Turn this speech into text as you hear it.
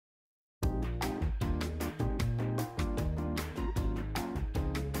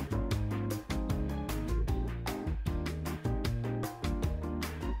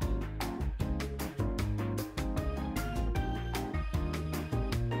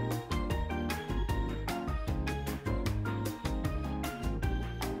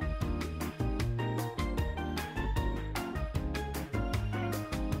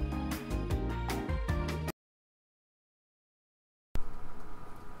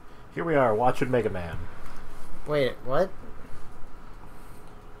Here we are, watching Mega Man. Wait, what?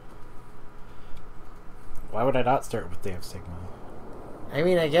 Why would I not start with Day of Sigma? I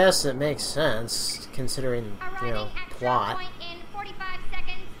mean, I guess it makes sense, considering, you know, plot. Point in 45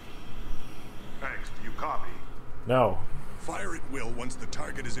 seconds. X, do you copy? No. Fire at will once the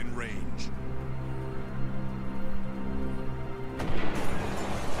target is in range.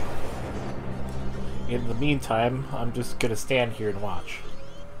 In the meantime, I'm just gonna stand here and watch.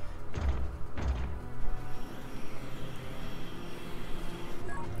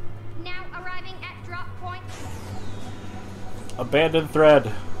 Now arriving at drop point. Abandoned thread.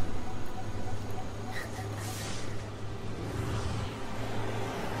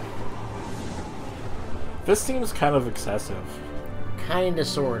 This seems kind of excessive. Kinda,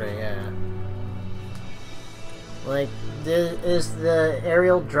 sorta, yeah. Like, is the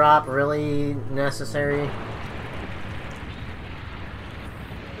aerial drop really necessary?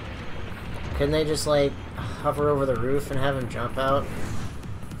 Couldn't they just, like, hover over the roof and have him jump out?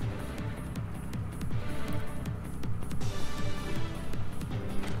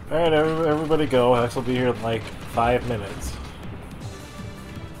 Alright, everybody go. X will be here in like 5 minutes.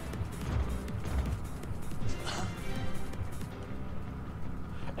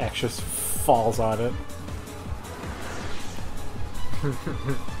 X just falls on it.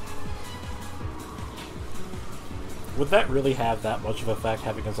 Would that really have that much of effect,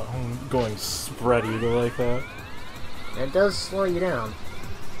 having his own going spread eagle like that? It does slow you down.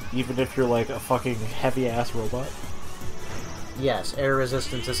 Even if you're like a fucking heavy-ass robot? Yes, air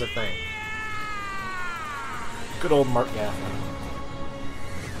resistance is a thing. Good old Mark Gaffney.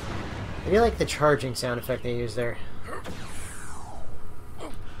 I do like the charging sound effect they use there.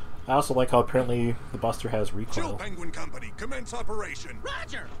 I also like how apparently the Buster has recoil. Chill Penguin Company, commence operation.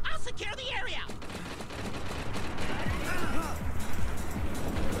 Roger! I'll secure the area!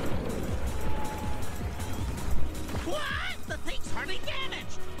 What? The thing's hardly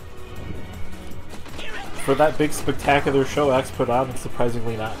damaged! Here it For that big spectacular show X put on, it's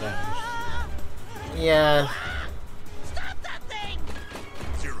surprisingly not damaged. Yeah. Stop that thing!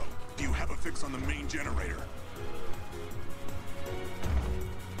 Zero, do you have a fix on the main generator?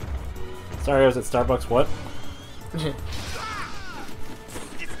 Sorry, I was at Starbucks. What? It's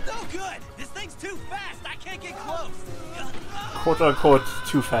no good! This thing's too fast! I can't get close! Quote unquote,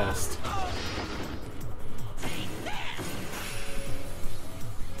 too fast.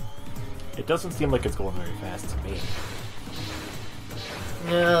 It doesn't seem like it's going very fast to me.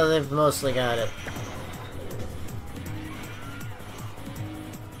 No, they've mostly got it.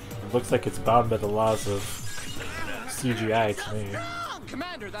 It looks like it's bound by the laws of CGI to me.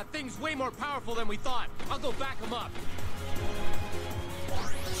 Commander, that thing's way more powerful than we thought. I'll go back him up.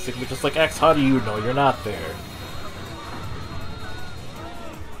 Sigma just like, X, how do you know you're not there?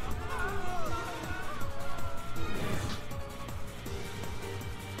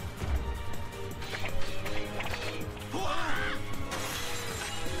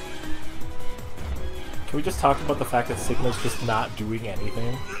 Can we just talk about the fact that Sigma's just not doing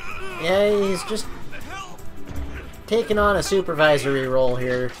anything? Yeah, he's just taking on a supervisory role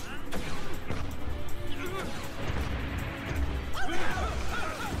here.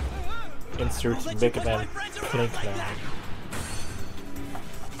 Insert Mega Man Plink now.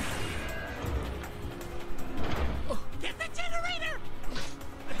 Get the generator!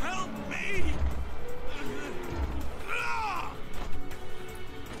 Help me!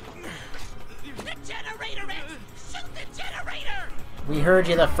 The generator! Shoot the generator! We heard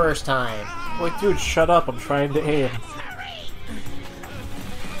you the first time. Like, dude, shut up, I'm trying to aim. Hurry!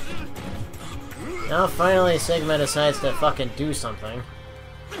 Now finally Sigma decides to fucking do something.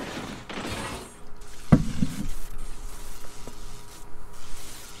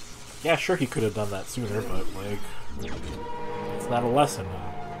 Yeah, sure, he could have done that sooner, but, like, it's not a lesson.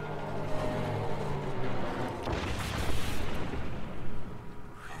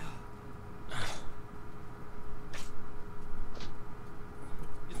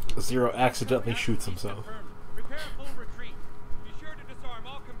 Zero accidentally shoots himself. Prepare full retreat. Be sure to disarm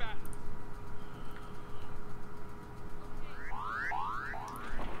all combatants.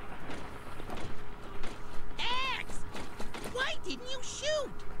 X! Why didn't you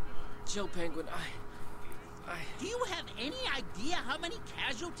shoot? Joe Penguin, Do you have any idea how many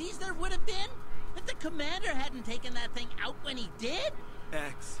casualties there would have been if the commander hadn't taken that thing out when he did?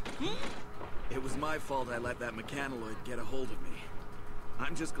 X. It was my fault I let that mechanoid get a hold of me.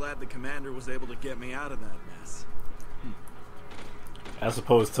 I'm just glad the commander was able to get me out of that mess. As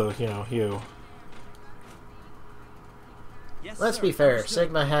opposed to, you know, you. Let's be fair,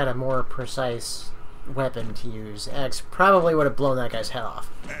 Sigma had a more precise weapon to use. X probably would have blown that guy's head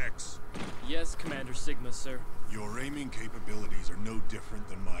off. X, Yes, Commander Sigma, sir. Your aiming capabilities are no different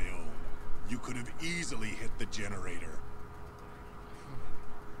than my own. You could have easily hit the generator.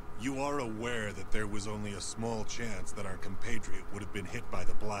 You are aware that there was only a small chance that our compatriot would have been hit by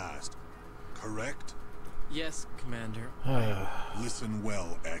the blast, correct? Yes, Commander. Listen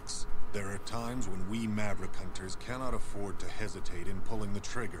well, X. There are times when we Maverick hunters cannot afford to hesitate in pulling the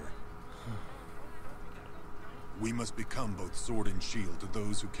trigger. We must become both sword and shield to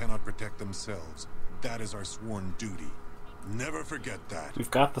those who cannot protect themselves. That is our sworn duty. Never forget that.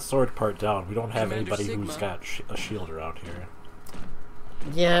 We've got the sword part down. We don't have Commander anybody Sigma. who's got a shield around here.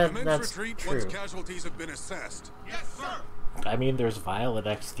 Yeah, Commence that's retreat true. once casualties have been assessed. Yes, sir. I mean, there's Violet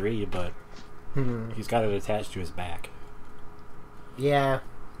X3, but he's got it attached to his back. Yeah,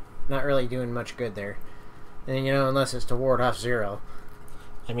 not really doing much good there. And you know, unless it's to ward off Zero.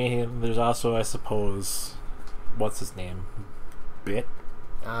 I mean, there's also, I suppose, what's his name? Bit?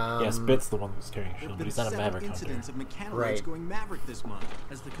 Yes, Bit's the one who's carrying a shield, but he's not a Maverick hunter. incidents of mechanoids Right. going Maverick this month.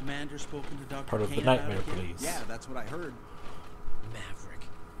 Has the commander spoken to Dr. Part of the Kane Nightmare about it yet? Police. Yeah, that's what I heard. Maverick.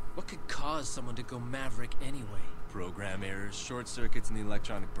 What could cause someone to go Maverick anyway? Program errors, short circuits in the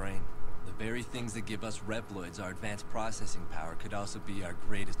electronic brain. The very things that give us Reploids our advanced processing power could also be our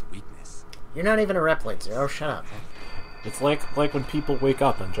greatest weakness. You're not even a Reploid, Zero. Shut up. It's like when people wake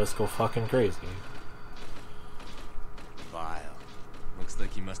up and just go fucking crazy. Vile. Looks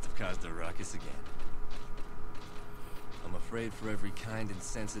like he must have caused a ruckus again. I'm afraid for every kind and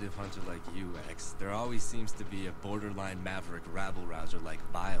sensitive hunter like you, X, there always seems to be a borderline Maverick rabble-rouser like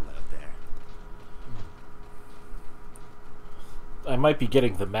Vile out there. I might be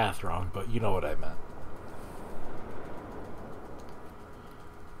getting the math wrong, but you know what I meant.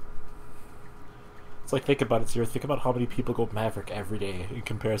 It's like, think about it, Zero. Think about how many people go Maverick every day in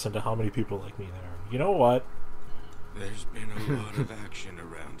comparison to how many people like me there. You know what? There's been a lot of action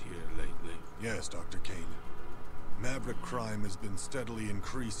around here lately. Yes, Dr. Kane. Maverick crime has been steadily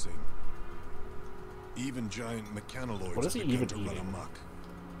increasing. Even giant mechanoids What is he have begun even to run eating? amok.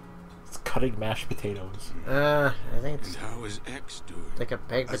 It's cutting mashed potatoes. I think And it's how is X doing? like a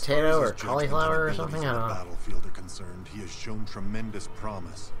baked As far potato as or his judgment cauliflower or and something. abilities I on don't the know. battlefield are concerned, he has shown tremendous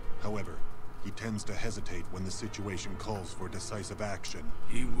promise. However, he tends to hesitate when the situation calls for decisive action.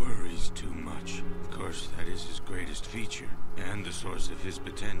 He worries too much. Of course, that is his greatest feature, and the source of his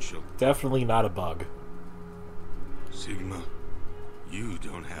potential. Definitely not a bug. Sigma, you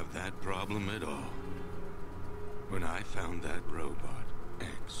don't have that problem at all. When I found that robot,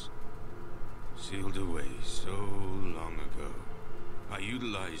 X, sealed away so long ago, I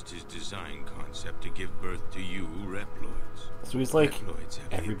utilized his design concept to give birth to you, Reploids. So he's like Reploids have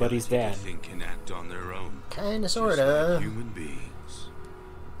the everybody's ability dad. to think and act on their own. Kinda, just sorta. like human beings.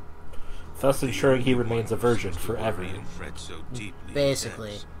 Thus ensuring he The only remains a one who virgin seems to forever. worry and fret so deeply Basically.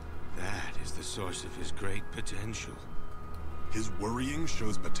 is X. That is the source of his great potential. His worrying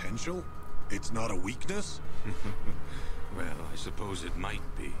shows potential? It's not a weakness? Well, I suppose it might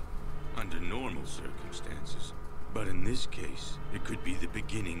be, under normal circumstances. But in this case, it could be the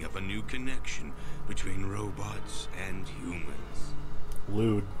beginning of a new connection between robots and humans.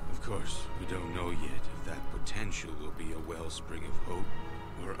 Lewd. Of course, we don't know yet if that potential will be a wellspring of hope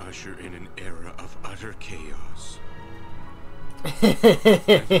or usher in an era of utter chaos.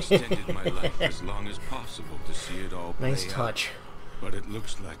 I've extended my life as long as possible to see it all play Nice out, touch. but it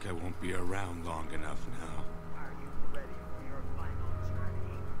looks like I won't be around long enough now.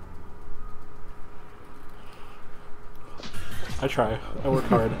 I try. I work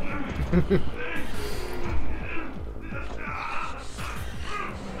hard.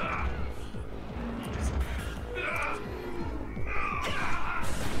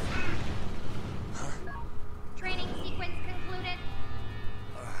 Training sequence concluded.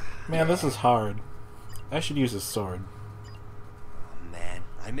 Man, this is hard. I should use his sword. Oh man,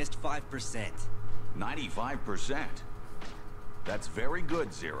 I missed 5%. 95%. That's very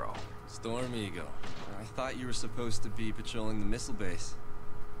good, Zero. Storm Eagle. I thought you were supposed to be patrolling the missile base.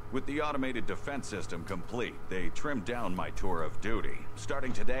 With the automated defense system complete, they trimmed down my tour of duty.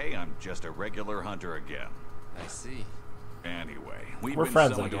 Starting today, I'm just a regular hunter again. I see. Anyway, we've We're been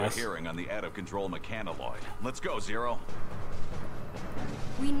friends, summoned I to a guess. hearing on the out-of-control mechanoid. Let's go, Zero.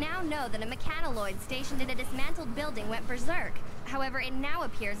 We now know that a mechanoid stationed in a dismantled building went berserk. However, it now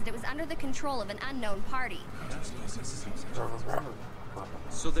appears that it was under the control of an unknown party.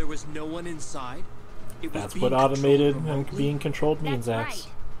 So there was no one inside? It was That's being what automated controlled and remotely? being controlled means, That's X.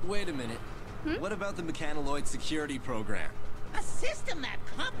 right. Wait a minute. What about the Mechanoid security program? A system that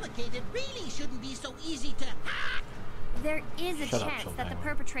complicated really shouldn't be so easy to hack. There is a Shut up, chance that the Childan.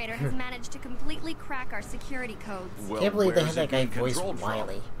 perpetrator has managed to completely crack our security codes. Well, Can't believe they where's had that it guy being voiced controlled from?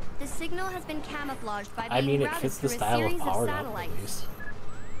 Wiley. The signal has been camouflaged by being I mean, it routed fits the through a style of series of Power Up, at satellites. least.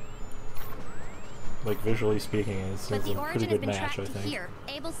 Like, visually speaking, it's But a the pretty origin has good been match, tracked I to think. here,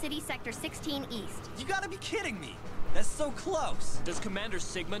 Able City Sector 16 East. You gotta be kidding me! That's so close! Does Commander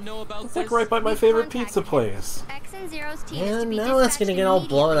Sigma know about It's this? like right by my We've favorite contacted pizza him. place. X and Zero's team is Yeah, to be now it's dispatched gonna get all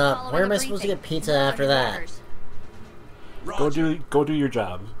blown immediately up. following Where a am I supposed to briefing. get pizza Those are after his that? orders. Go do your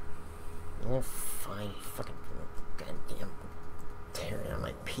job. Oh, fine. Fucking goddamn tearing down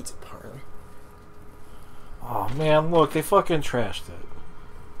my pizza parlor. Oh man, look, they fucking trashed it.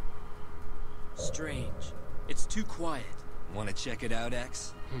 Strange. It's too quiet. Wanna check it out,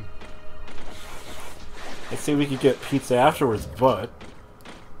 X? I'd say we could get pizza afterwards, but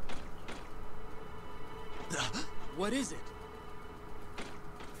What is it?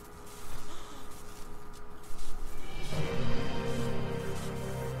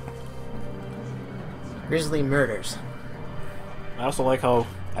 Grizzly murders. I also like how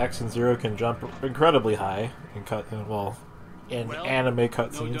X and Zero can jump incredibly high in anime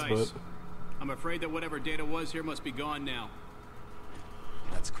cutscenes, no dice. but I'm afraid that whatever data was here must be gone now.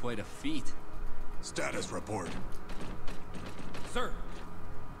 That's quite a feat. Status report. Sir,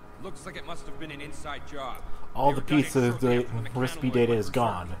 looks like it must have been an inside job. all They the were done pizza shortly after the recipe mechanoid data went is berserk.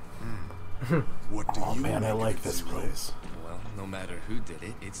 gone. What do Oh you man, I make like of this Zero? place. Well, no matter who did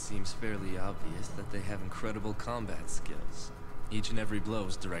it, it seems fairly obvious that they have incredible combat skills. Each and every blow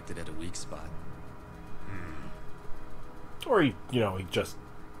is directed at a weak spot. Or he just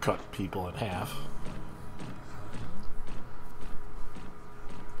cut people in half.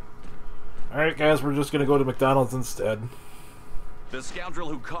 Alright guys, we're just gonna go to McDonald's instead. The scoundrel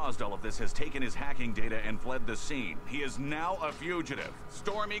who caused all of this has taken his hacking data and fled the scene. He is now a fugitive.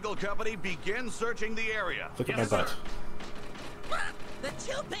 Storm Eagle Company, begin searching the area. Look at my butt. The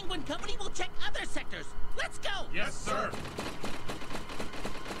Chill Penguin Company will check other sectors. Let's go! Yes, sir.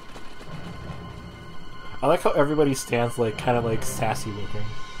 I like how everybody stands kind of sassy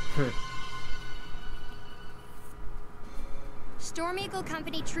looking. Storm Eagle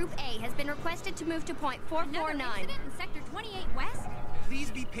Company Troop A has been requested to move to point 449. in Sector 28 West? Please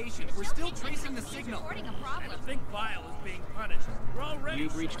be patient. We're still tracing the signal. Reporting a problem. I think Vile is being punished. We're already.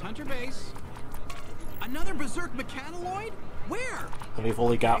 You've reached Hunter Base. Another berserk mechanoid? Where? And they've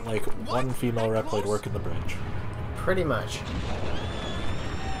only got one female Reploid working the bridge. Pretty much.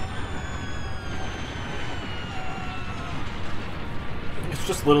 It's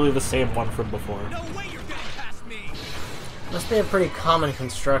just literally the same one from before. No way you're getting past me! Must be a pretty common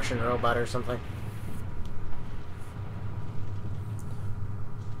construction robot or something.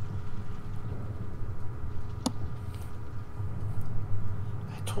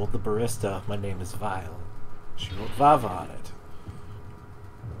 I told the barista my name is Vile. She wrote Vava on it.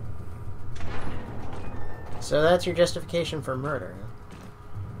 So that's your justification for murder, huh?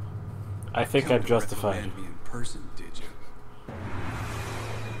 I think I'm justified. Me in person, did you?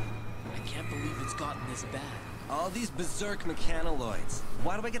 I can't believe it's gotten this bad. All these berserk mechanoids.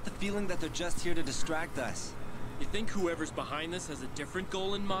 Why do I get the feeling that they're just here to distract us? You think whoever's behind this has a different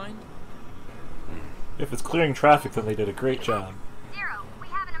goal in mind? If it's clearing traffic, then they did a great job. Zero, we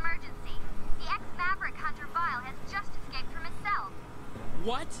have an emergency. The ex-Maverick hunter Vile has just escaped from his cell.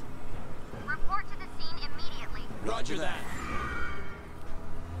 What? Report to the scene immediately. Roger that.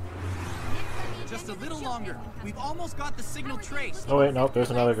 Just a little longer. We've almost got the signal traced. Oh wait, nope, there's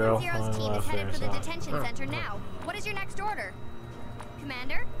another girl Zero's on the team is left headed there. for the So. detention center now. What is your next order?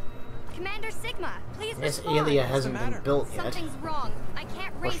 Commander? Commander Sigma, please This respond. Alia hasn't been built yet. Something's wrong. I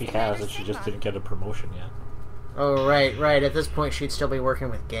can't Or raise she Commander has, and she just Sigma. didn't get a promotion yet. Oh, right. At this point, she'd still be working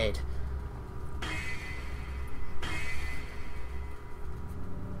with Gate.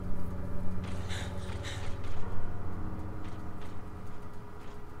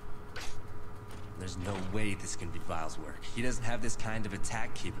 There's no way this can be Vile's work. He doesn't have this kind of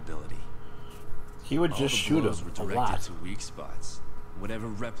attack capability. He would All just the shoot blows him were a directed lot. to weak spots. Whatever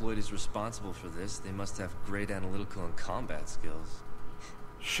Reploid is responsible for this, they must have great analytical and combat skills.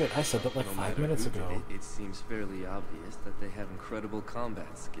 Shit, I said that No 5 matter minutes who did ago. it seems fairly obvious that they have incredible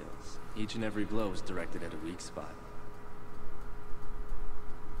combat skills. Each and every blow is directed at a weak spot.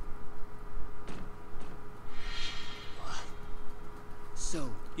 So,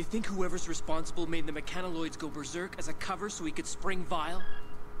 you think whoever's responsible made the mechanoids go berserk as a cover so he could spring Vile?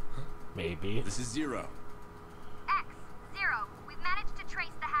 Maybe. This is Zero. X, Zero, we've managed to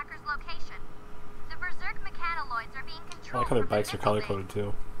trace the hacker's location. The berserk mechanoids are being I controlled like how their from the bikes are missile color-coded base.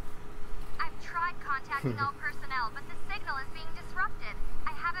 too. I've tried contacting all personnel, but the signal is being disrupted.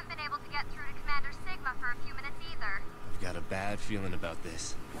 I haven't been able to get through to Commander Sigma for a few minutes either. I've got a bad feeling about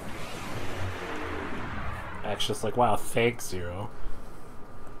this. That's just wow, thanks, Zero.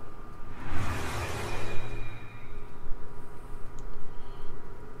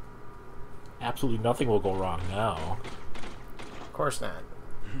 absolutely nothing will go wrong now. Of course not.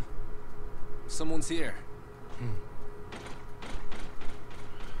 Someone's here.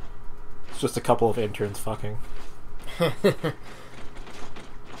 It's just a couple of interns fucking.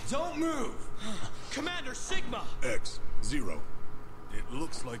 Don't move! Commander Sigma! X-0. It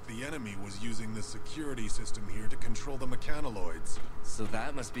looks like the enemy was using the security system here to control the mechanoloids. So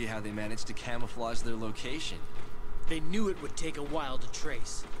that must be how they managed to camouflage their location. They knew it would take a while to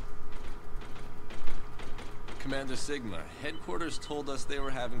trace. Commander Sigma, headquarters told us they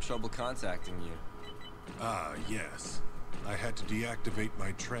were having trouble contacting you. Ah, yes. I had to deactivate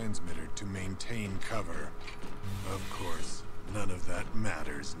my transmitter to maintain cover. Of course, none of that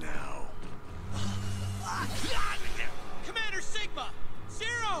matters now. Commander Sigma!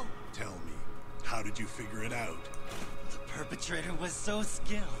 Zero! Tell me, how did you figure it out? The perpetrator was so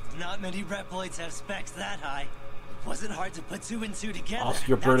skilled. Not many Reploids have specs that high. It wasn't hard to put 2 and 2 together. Also,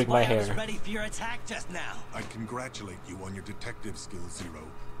 you're burning my hair. I was ready for your attack just now. I congratulate you on your detective skills, Zero,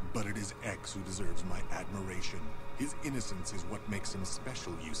 but it is X who deserves my admiration. His innocence is what makes him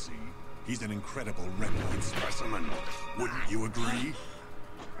special, you see. He's an incredible Reploid specimen. Wouldn't you agree?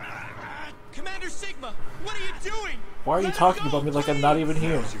 Commander Sigma, what are you doing? Why are you talking about me like I'm not even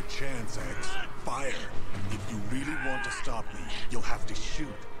here? Now's your chance, X. Fire. If you really want to stop me, you'll have to shoot,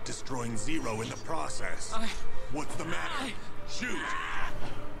 destroying Zero in the process. What's the matter? Shoot!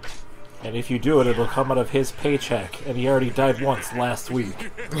 And if you do it, it'll come out of his paycheck, and he already died once last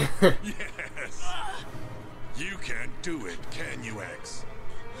week. Yes! You can't do it, can you, X?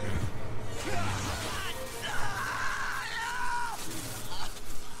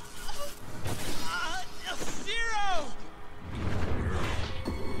 Zero!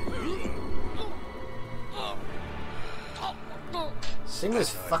 Sigma's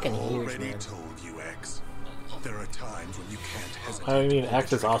fucking huge, already man. told you, X. There are times when you can't hesitate. I mean,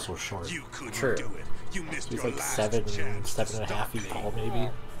 X is also short. You couldn't True. do it. You missed He's your like last 7.5 feet tall, maybe.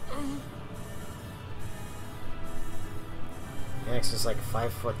 X is like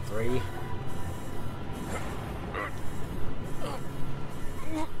 5'3".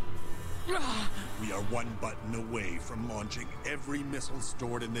 We are one button away from launching every missile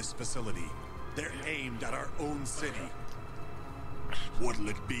stored in this facility. They're aimed at our own city. What'll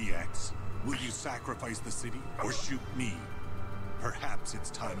it be, X? Will you sacrifice the city or shoot me? Perhaps it's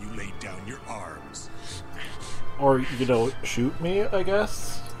time you laid down your arms. Or, you know, shoot me, I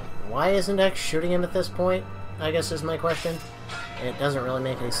guess? Why isn't X shooting him at this point? I guess is my question. It doesn't really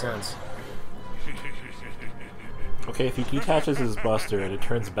make any sense. Okay, if he detaches his buster and it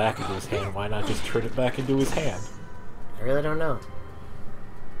turns back into his hand, why not just turn it back into his hand? I really don't know.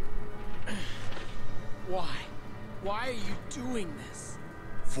 Why? Why are you doing this?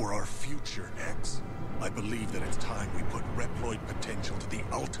 For our future, X. I believe that it's time we put Reploid potential to the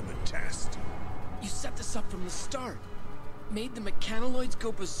ultimate test. You set this up from the start. Made the mechanoloids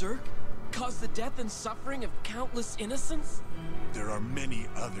go berserk? Caused the death and suffering of countless innocents? There are many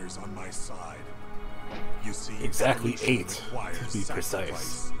others on my side. You see, Exactly evolution 8, to requires be sacrifice.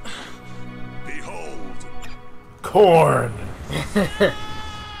 precise. Behold! Corn!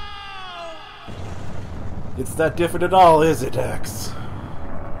 It's not different at all, is it, X?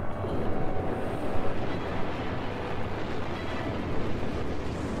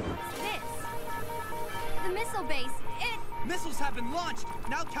 The missile base, Missiles have been launched.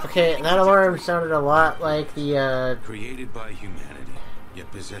 Now Okay, that alarm sounded a lot like the Created by humanity,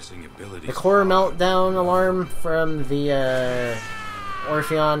 yet possessing abilities. the core meltdown alarm from the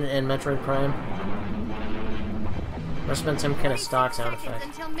Orpheon and Metroid Prime. Must have been some kind of stock sound effect.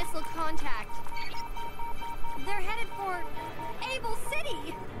 until missile contact. They're headed for Able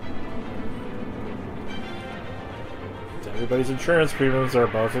City. Everybody's insurance premiums are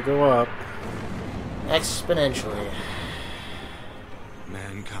about to go up. Exponentially.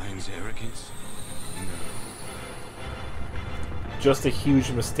 Mankind's arrogance? No. Just a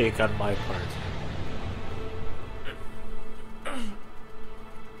huge mistake on my part.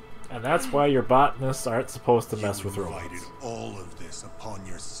 And that's why your botanists aren't supposed to mess with robots. You invited all of this upon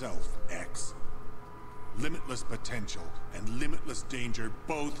yourself, X. Limitless potential and limitless danger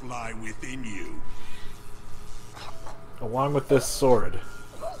both lie within you. Along with this sword.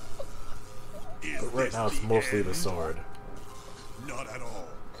 Is But right this now it's the mostly end? the sword. Not at all.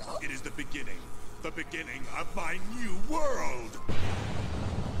 It is the beginning of my new world.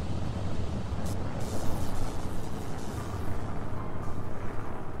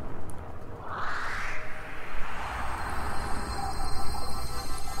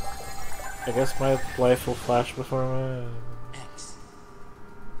 I guess my life will flash before my...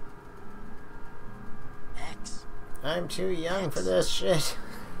 I'm too young for this shit.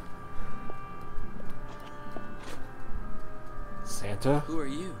 Doctor? Who are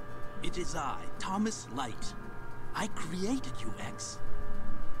you? It is I, Thomas Light. I created you, X.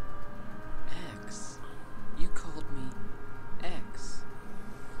 X? You called me X.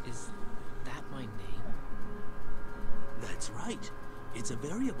 Is that my name? That's right. It's a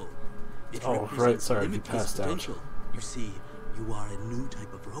variable. It Oh, represents right, sorry, you limitless passed out. potential. You see, you are a new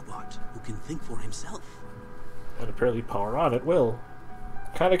type of robot who can think for himself. And apparently power on it will.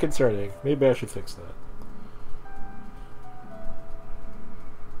 Kind of concerning. Maybe I should fix that.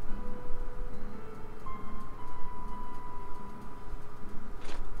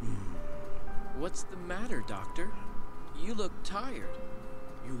 What's the matter, Doctor? You look tired.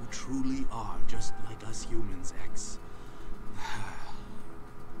 You truly are just like us humans, X.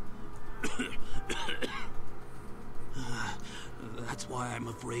 That's why I'm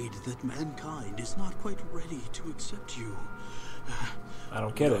afraid that mankind is not quite ready to accept you. I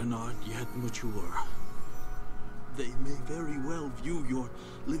don't get it. You're not yet mature. They may very well view your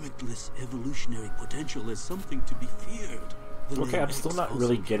limitless evolutionary potential as something to be feared. The Okay, name I'm still X not also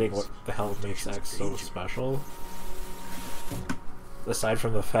really getting carries what the hell makes X so danger. special. Aside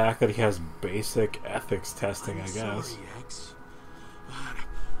from the fact that he has basic ethics testing, I guess. Sorry, X.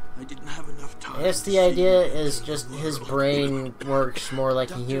 I didn't have enough time. I guess the idea is just his brain works more like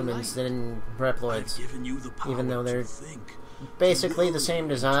humans than Reploids. Even though they're basically the same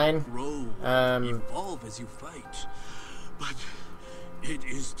design. Evolve as you fight. But it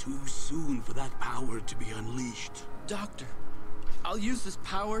is too soon for that power to be unleashed. Doctor, I'll use this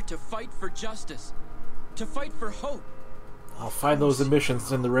power to fight for justice. To fight for hope. I'll find those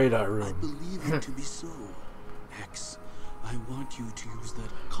emissions in the radar I room. believe it to be so. X, I want you to use that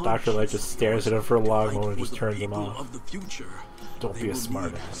Dr. Light just stares at him for a long moment and just turns him people off. of the future. Don't They be a will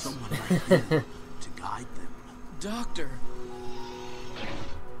smart need ass. someone like you to guide them. Doctor.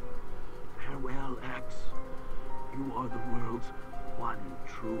 Farewell, X. You are the world's one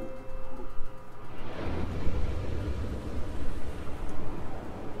true hope.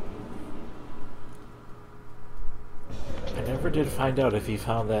 I never did find out if he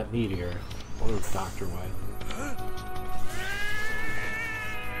found that meteor or Dr. White.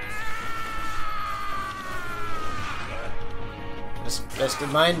 This best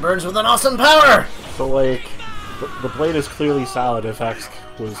of mine burns with an awesome power! So, like, the blade is clearly solid if X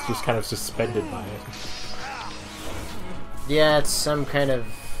was just kind of suspended by it. Yeah, it's some kind of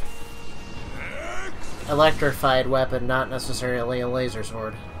electrified weapon, not necessarily a laser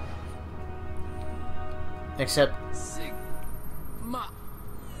sword. Except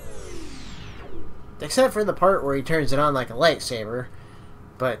for the part where he turns it on like a lightsaber,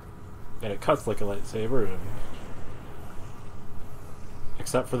 but... And it cuts like a lightsaber, and...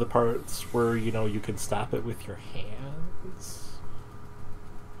 Except for the parts where, you know, you can stop it with your hands.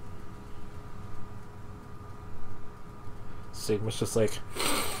 Sigma's just like,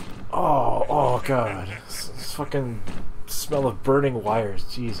 oh god. This fucking smell of burning wires,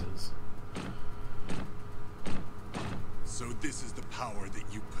 Jesus. So this is the power that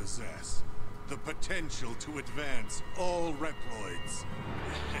you possess. The potential to advance all Reploids.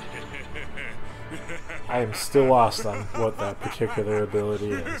 I am still lost on what that particular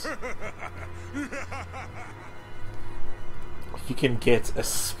ability is. He can get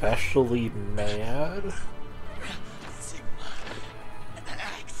especially mad.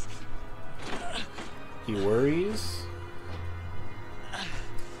 He worries.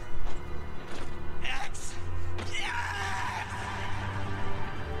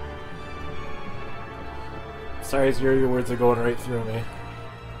 Sorry, Zero, your words are going right through me.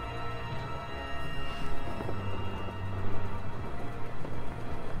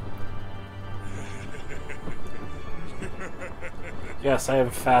 Yes, I am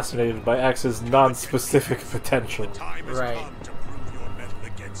fascinated by X's non-specific potential. Time has come to prove your mettle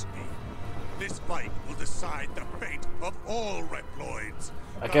against me. This fight will decide the fate of all Reploids.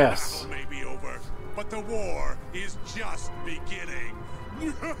 I guess. The battle may be over, but the war is just beginning.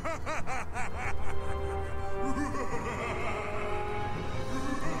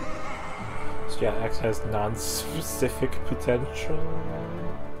 So yeah, X has non-specific potential.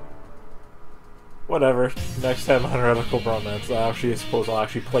 Whatever. Next time on Radical Bromance, I suppose I'll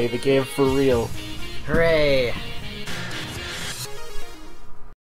actually play the game for real. Hooray!